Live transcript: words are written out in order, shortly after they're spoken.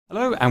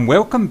Hello and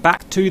welcome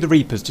back to the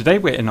Reapers. Today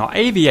we're in our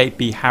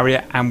AV-8B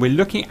Harrier and we're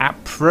looking at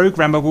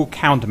programmable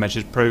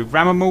countermeasures,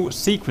 programmable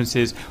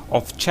sequences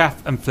of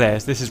chaff and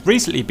flares. This has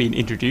recently been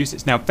introduced.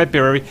 It's now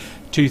February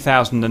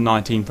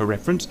 2019 for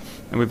reference,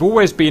 and we've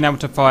always been able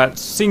to fire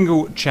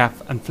single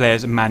chaff and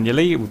flares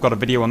manually. We've got a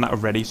video on that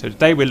already, so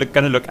today we're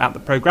going to look at the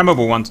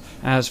programmable ones.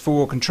 As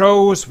for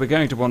controls, we're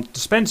going to want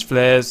dispense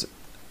flares,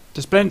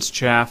 dispense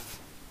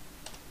chaff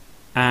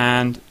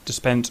and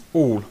dispense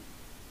all.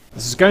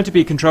 This is going to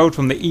be controlled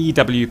from the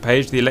EW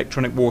page, the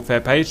electronic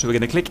warfare page, so we're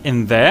going to click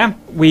in there.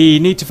 We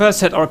need to first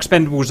set our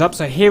expendables up,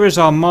 so here is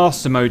our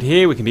master mode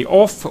here. We can be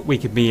off, we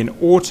can be in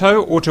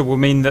auto. Auto will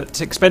mean that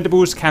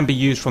expendables can be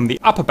used from the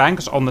upper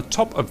banks on the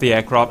top of the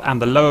aircraft and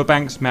the lower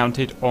banks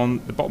mounted on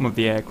the bottom of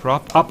the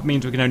aircraft. Up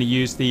means we can only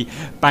use the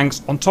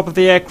banks on top of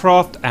the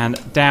aircraft,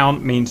 and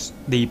down means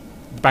the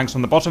banks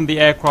on the bottom of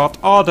the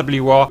aircraft.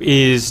 RWR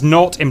is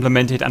not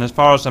implemented, and as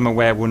far as I'm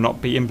aware will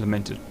not be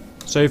implemented.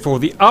 So for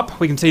the up,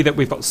 we can see that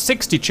we've got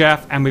 60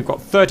 chaff and we've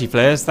got 30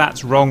 flares.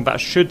 That's wrong. That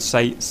should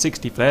say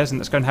 60 flares, and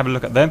let's go and have a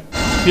look at them.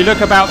 If you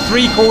look about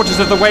 3/4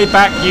 of the way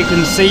back, you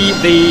can see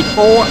the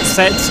 4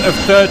 sets of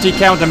 30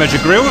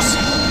 countermeasure grills.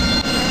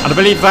 And I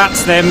believe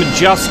that's them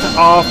just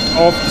aft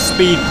of the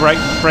speed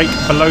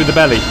brake below the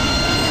belly.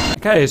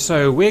 Okay,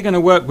 so we're going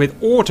to work with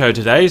auto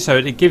today, so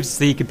it gives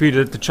the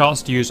computer the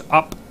chance to use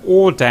up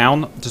or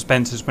down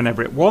dispensers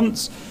whenever it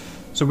wants.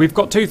 So we've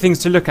got two things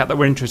to look at that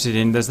we're interested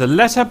in. There's the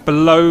letter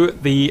below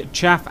the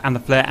chaff and the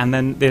flare, and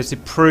then there's the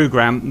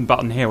program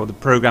button here, or the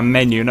program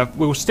menu. Now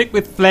we'll stick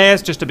with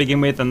flares just to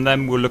begin with, and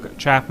then we'll look at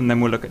chaff, and then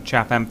we'll look at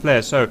chaff and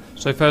flares. So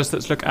first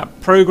let's look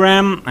at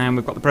program, and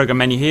we've got the program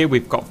menu here.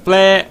 We've got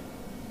flare,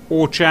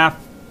 or chaff,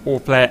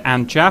 or flare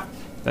and chaff.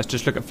 Let's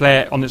just look at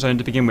flare on its own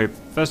to begin with.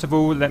 First of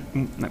all, let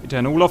me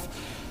turn all off.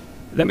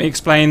 Let me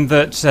explain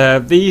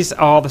that these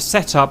are the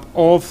setup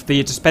of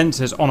the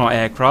dispensers on our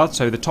aircraft.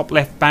 So the top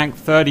left bank,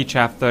 30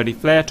 chaff, 30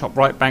 flare. Top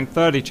right bank,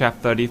 30 chaff,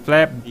 30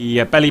 flare.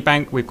 The belly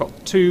bank, we've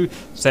got 2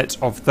 sets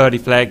of 30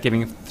 flare,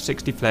 giving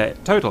 60 flare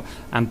total.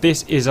 And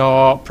this is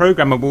our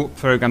programmable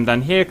program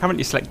down here.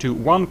 Currently select to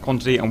 1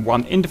 quantity and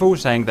 1 interval,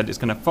 saying that it's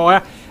going to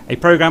fire a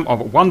program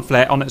of 1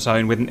 flare on its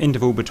own with an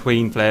interval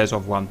between flares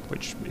of 1,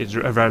 which is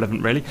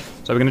irrelevant really.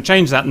 So we're going to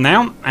change that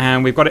now,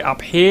 and we've got it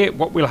up here.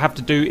 What we'll have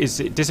to do is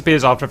it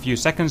disappears after a few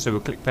seconds, so we'll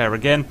click flare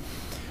again.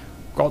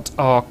 Got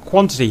our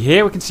quantity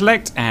here we can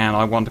select, and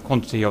I want a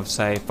quantity of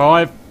say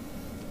 5.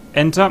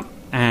 Enter,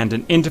 and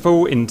an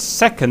interval in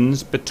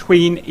seconds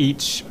between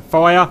each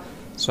fire.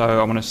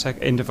 So I want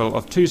a interval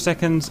of 2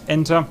 seconds.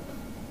 Enter.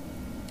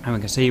 And we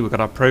can see we've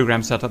got our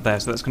program set up there.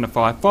 So that's going to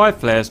fire 5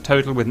 flares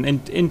total with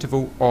an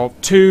interval of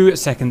 2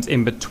 seconds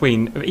in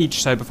between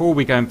each. So before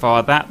we go and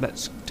fire that,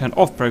 let's turn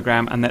off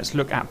program and let's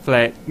look at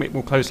flare a bit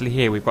more closely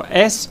here. We've got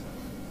S,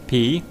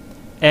 P,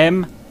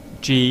 M,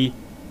 G,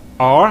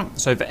 R.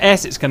 So for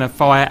S, it's going to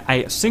fire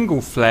a single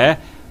flare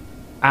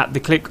at the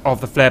click of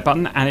the flare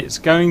button, and it's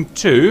going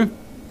to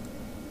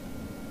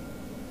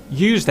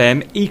use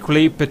them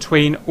equally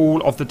between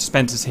all of the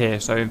dispensers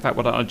here. So in fact,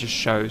 what I'll just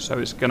show. So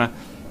it's going to,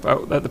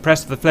 at the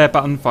press of the flare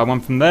button, fire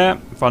 1 from there,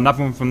 fire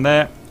another 1 from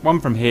there, 1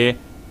 from here,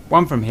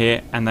 1 from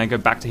here, and then go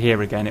back to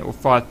here again. It will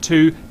fire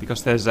 2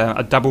 because there's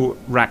a double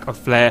rack of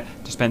flare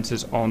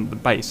dispensers on the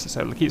base.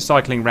 So it'll keep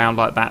cycling around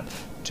like that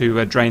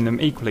to drain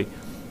them equally.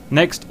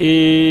 Next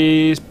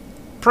is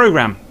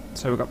program.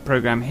 So we've got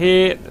program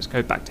here. Let's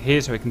go back to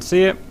here so we can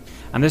see it.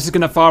 And this is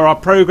going to fire our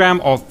program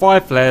of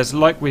 5 flares,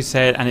 like we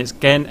said, and it's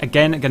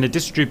again going to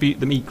distribute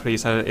them equally.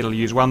 So it'll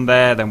use 1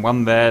 there, then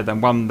 1 there, then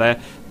 1 there,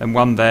 then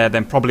 1 there,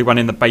 then probably 1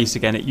 in the base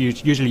again. It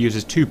usually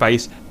uses 2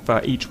 base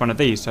for each one of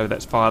these. So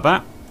let's fire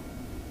that.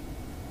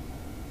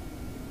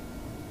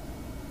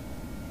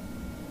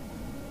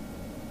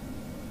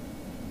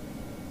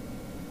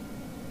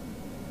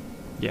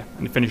 Yeah,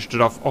 and it finished it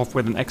off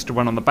with an extra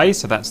 1 on the base,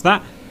 so that's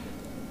that.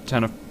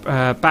 Turn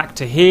back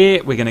to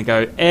here. We're going to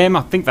go M.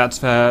 I think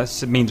that's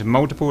means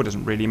multiple. It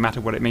doesn't really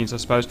matter what it means, I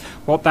suppose.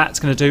 What that's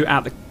going to do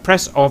at the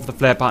press of the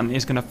flare button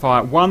is going to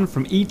fire 1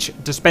 from each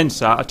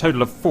dispenser, a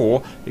total of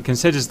 4. It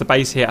considers the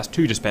base here as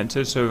 2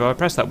 dispensers. So if I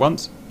press that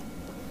once,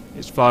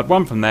 it's fired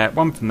 1 from there,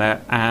 1 from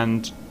there,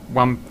 and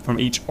 1 from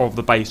each of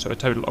the base, so a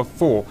total of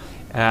 4.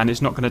 And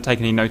it's not going to take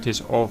any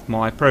notice of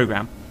my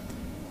program.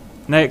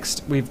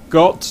 Next, we've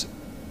got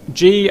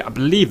G. I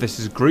believe this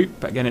is group,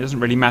 but again it doesn't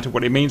really matter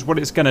what it means. What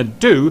it's going to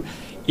do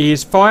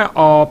is fire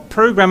our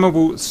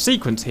programmable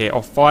sequence here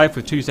of 5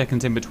 with 2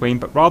 seconds in between,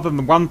 but rather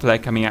than 1 flare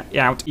coming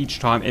out each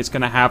time, it's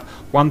going to have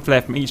 1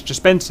 flare from each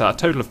dispenser, a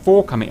total of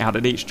 4 coming out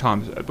at each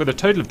time, with a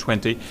total of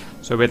 20.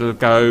 So it'll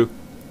go,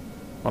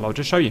 well, I'll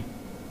just show you.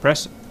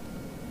 Press.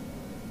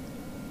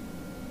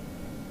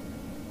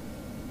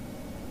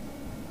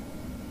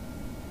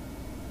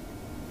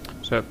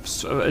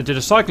 So it did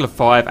a cycle of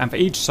 5, and for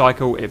each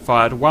cycle it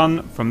fired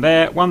 1 from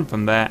there, 1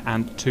 from there,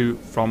 and 2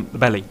 from the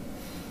belly.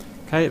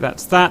 Okay,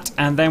 that's that.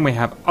 And then we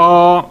have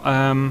R,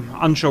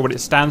 unsure what it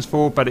stands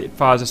for, but it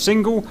fires a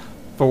single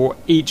for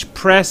each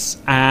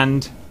press,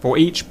 and for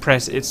each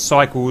press it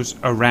cycles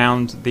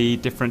around the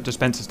different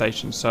dispenser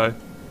stations. So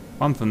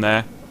 1 from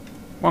there,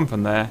 one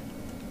from there,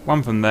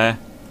 one from there,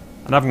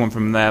 another one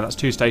from there. That's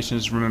 2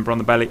 stations, remember, on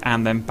the belly,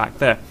 and then back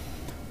there.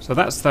 So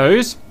that's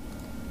those.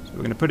 So we're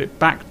going to put it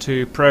back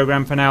to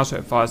program for now, so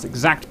it fires the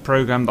exact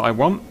program that I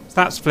want. So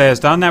that's flares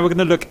done. Now we're going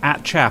to look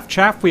at chaff.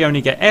 Chaff, we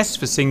only get S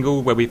for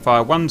single, where we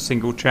fire 1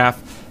 single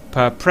chaff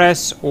per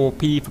press, or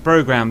P for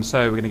program.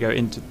 So we're going to go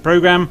into the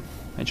program.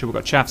 Make sure we've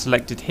got chaff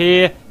selected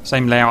here.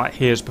 Same layout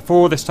here as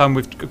before. This time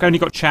we've only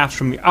got chaffs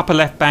from the upper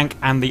left bank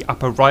and the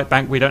upper right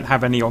bank. We don't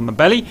have any on the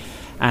belly.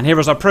 And here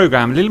is our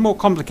program. A little more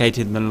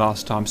complicated than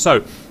last time.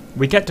 So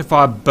we get to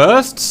fire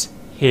bursts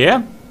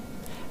here.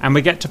 And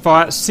we get to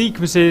fire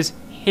sequences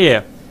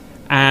here.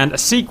 And a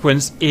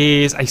sequence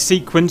is a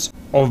sequence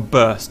of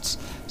bursts.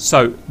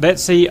 So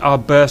let's see our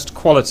burst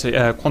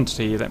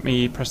quantity. Let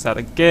me press that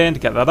again to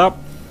get that up.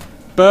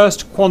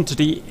 Burst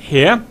quantity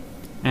here.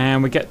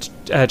 And we get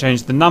to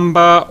change the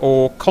number,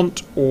 or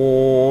cont,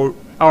 or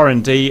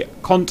R&D.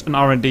 Cont and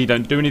R&D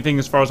don't do anything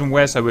as far as I'm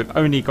aware, so we've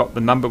only got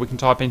the number we can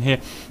type in here.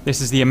 This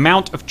is the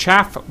amount of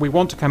chaff we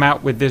want to come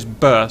out with this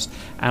burst.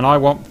 And I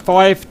want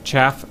 5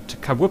 chaff to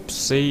come...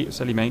 Whoopsie,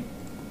 silly me.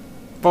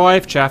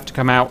 5 chaff to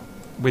come out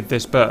with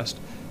this burst.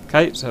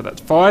 Okay, so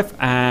that's 5,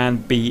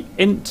 and be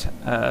int,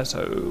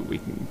 so we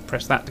can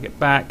press that to get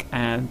back,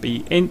 and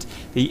be int,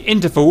 the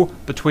interval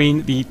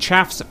between the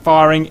chaffs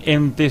firing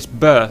in this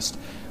burst.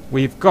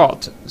 We've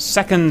got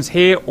seconds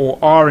here, or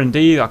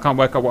R&D. I can't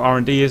work out what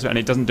R&D is, and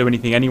it doesn't do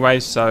anything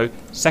anyway, so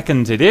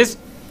seconds it is.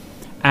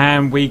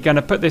 And we're going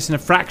to put this in a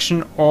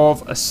fraction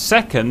of a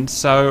second,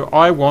 so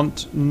I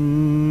want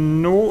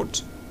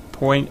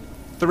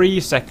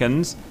 0.3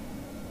 seconds,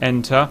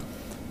 enter.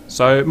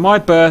 So my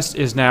burst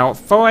is now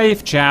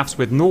 5 chaffs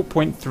with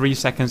 0.3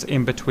 seconds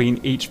in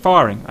between each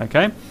firing,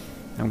 okay?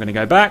 I'm going to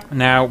go back.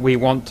 Now we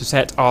want to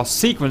set our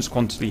sequence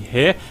quantity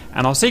here,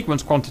 and our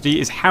sequence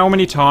quantity is how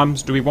many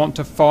times do we want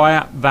to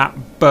fire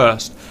that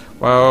burst.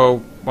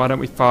 Well, why don't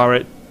we fire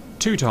it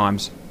 2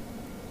 times?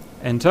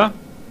 Enter.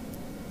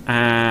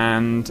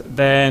 And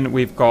then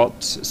we've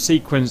got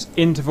sequence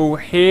interval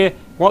here.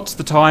 What's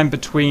the time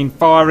between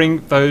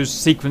firing those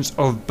sequence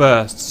of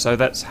bursts? So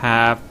let's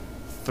have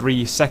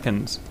 3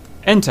 seconds.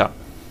 Enter.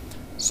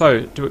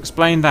 So, to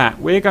explain that,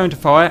 we're going to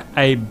fire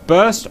a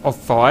burst of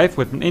 5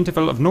 with an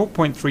interval of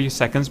 0.3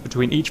 seconds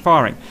between each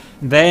firing.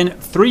 Then,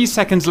 3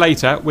 seconds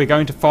later, we're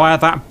going to fire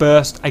that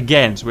burst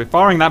again. So we're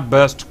firing that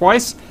burst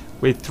twice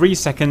with 3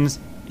 seconds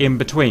in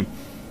between.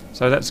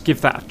 So let's give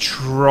that a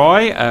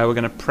try. We're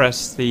going to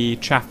press the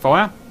chaff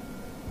fire.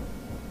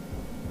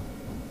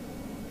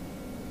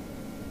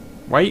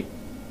 Wait.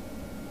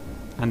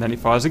 And then it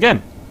fires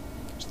again.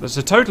 So there's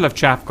a total of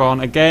chaff gone.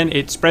 Again,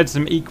 it spreads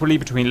them equally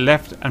between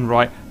left and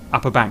right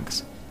upper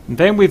banks. And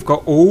then we've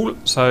got all,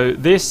 so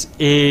this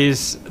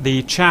is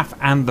the chaff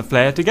and the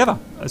flare together.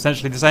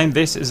 Essentially the same.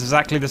 This is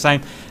exactly the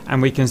same.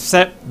 And we can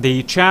set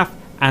the chaff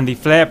and the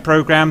flare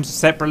programs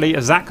separately,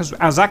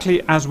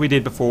 exactly as we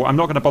did before. I'm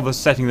not going to bother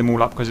setting them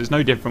all up because it's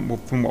no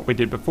different from what we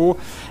did before.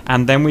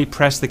 And then we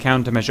press the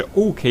countermeasure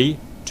all key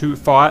to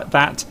fire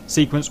that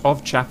sequence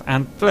of chaff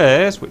and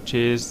flares, which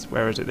is,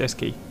 where is it, this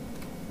key?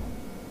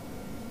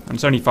 And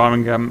it's only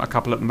firing a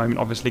couple at the moment,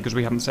 obviously, because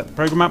we haven't set the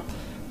program up.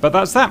 But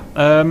that's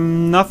that.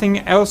 Nothing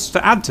else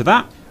to add to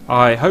that.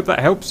 I hope that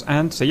helps,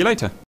 and see you later.